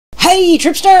Hey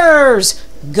Tripsters!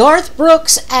 Garth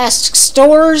Brooks asked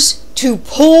stores to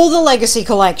pull the Legacy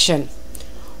Collection.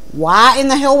 Why in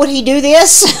the hell would he do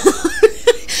this?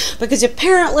 Because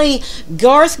apparently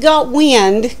Garth got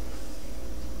wind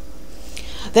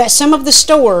that some of the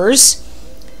stores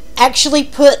actually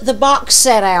put the box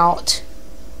set out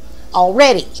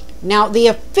already. Now the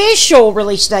official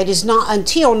release date is not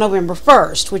until November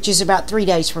 1st, which is about 3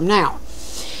 days from now.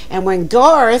 And when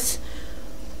Garth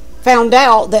found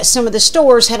out that some of the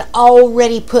stores had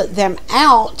already put them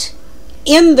out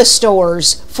in the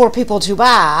stores for people to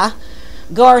buy,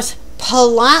 Garth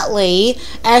politely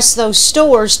asked those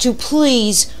stores to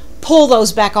please pull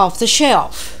those back off the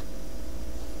shelf.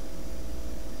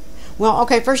 Well,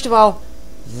 okay, first of all,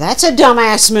 that's a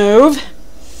dumbass move.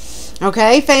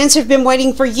 Okay, fans have been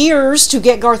waiting for years to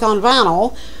get Garth on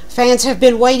vinyl. Fans have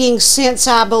been waiting since,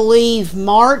 I believe,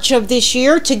 March of this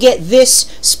year to get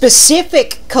this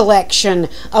specific collection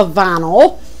of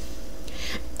vinyl.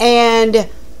 And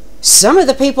some of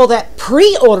the people that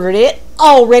pre-ordered it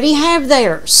already have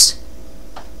theirs.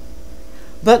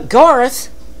 But Garth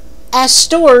asked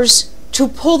stores to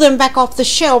pull them back off the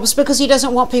shelves because he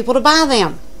doesn't want people to buy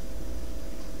them.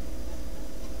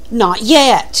 Not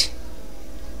yet.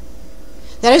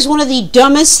 That is one of the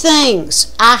dumbest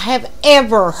things I have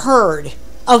ever heard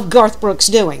of Garth Brooks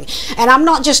doing. And I'm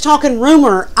not just talking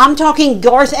rumor, I'm talking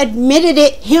Garth admitted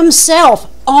it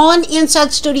himself on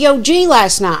Inside Studio G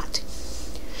last night.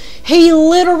 He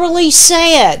literally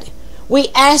said, we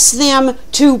asked them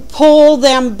to pull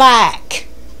them back.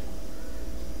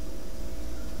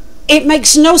 It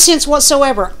makes no sense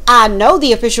whatsoever. I know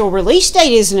the official release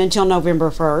date isn't until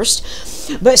November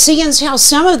 1st, but seeing as how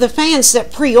some of the fans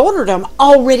that pre-ordered them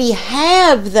already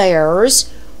have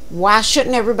theirs, why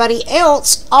shouldn't everybody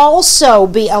else also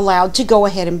be allowed to go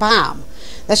ahead and buy them?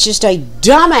 That's just a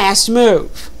dumbass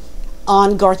move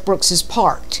on Garth Brooks'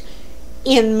 part,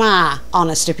 in my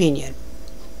honest opinion.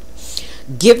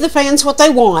 Give the fans what they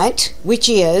want, which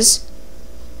is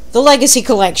the Legacy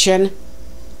Collection,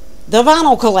 the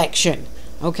vinyl collection.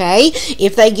 Okay,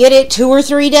 if they get it 2 or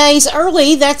 3 days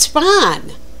early, that's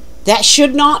fine. That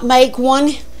should not make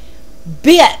one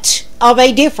bit of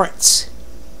a difference.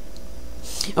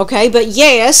 Okay, but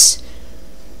yes,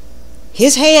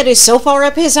 his head is so far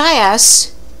up his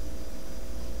ass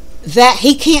that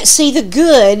he can't see the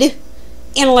good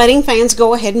in letting fans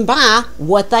go ahead and buy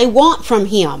what they want from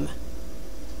him.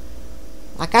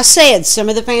 Like I said, some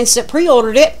of the fans that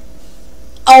pre-ordered it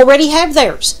already have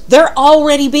theirs. They're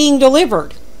already being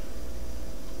delivered.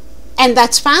 And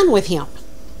that's fine with him.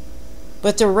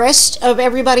 But the rest of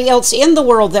everybody else in the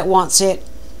world that wants it,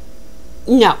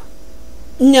 no.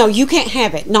 No, you can't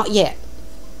have it. Not yet.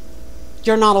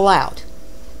 You're not allowed.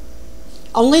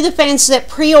 Only the fans that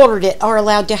pre-ordered it are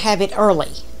allowed to have it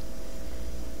early.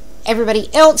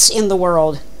 Everybody else in the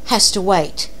world has to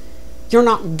wait. You're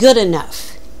not good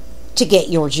enough to get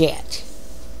yours yet.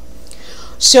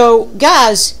 So,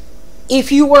 guys,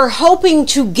 if you were hoping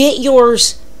to get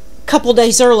yours a couple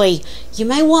days early, you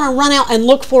may want to run out and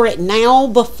look for it now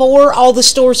before all the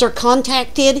stores are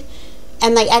contacted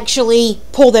and they actually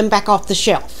pull them back off the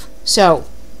shelf. So,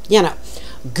 you know,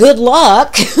 good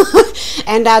luck.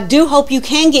 And I do hope you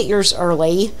can get yours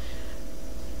early.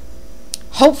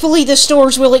 Hopefully the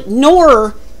stores will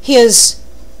ignore his,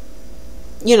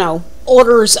 you know,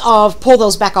 orders of pull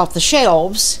those back off the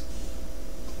shelves,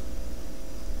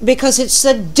 because it's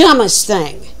the dumbest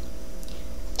thing.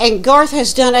 And Garth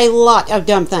has done a lot of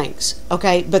dumb things,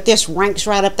 okay? But this ranks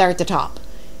right up there at the top.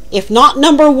 If not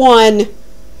number one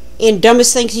in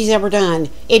dumbest things he's ever done,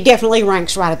 it definitely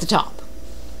ranks right at the top.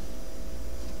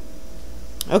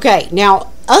 Okay,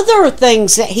 now, other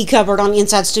things that he covered on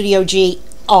Inside Studio G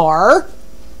are,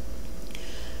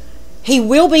 he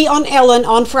will be on Ellen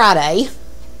on Friday.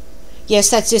 Yes,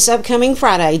 that's this upcoming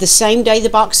Friday, the same day the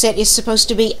box set is supposed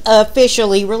to be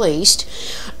officially released.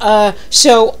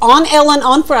 So on Ellen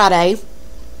on Friday,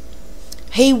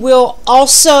 he will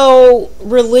also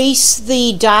release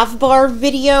the dive bar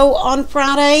video on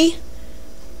Friday,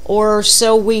 or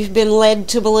so we've been led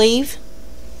to believe.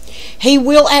 He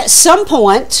will at some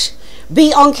point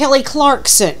be on Kelly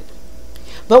Clarkson,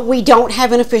 but we don't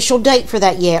have an official date for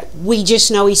that yet. We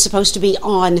just know he's supposed to be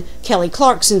on Kelly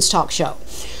Clarkson's talk show.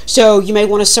 So you may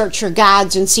want to search your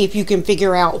guides and see if you can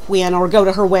figure out when, or go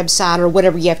to her website or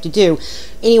whatever you have to do.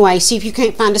 Anyway, see if you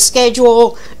can't find a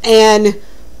schedule, and,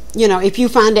 you know, if you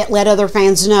find it, let other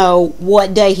fans know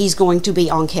what day he's going to be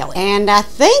on Kelly. And I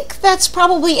think that's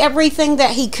probably everything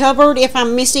that he covered. If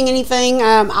I'm missing anything,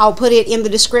 I'll put it in the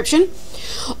description.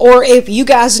 Or if you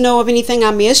guys know of anything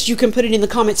I missed, you can put it in the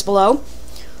comments below.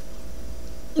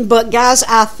 But guys,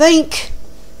 I think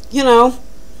you know,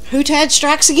 Hootad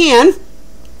strikes again.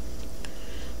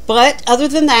 But other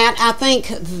than that, I think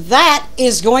that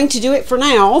is going to do it for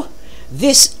now.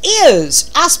 This is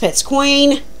icepets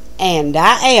Queen, and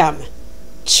I am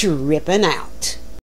tripping out.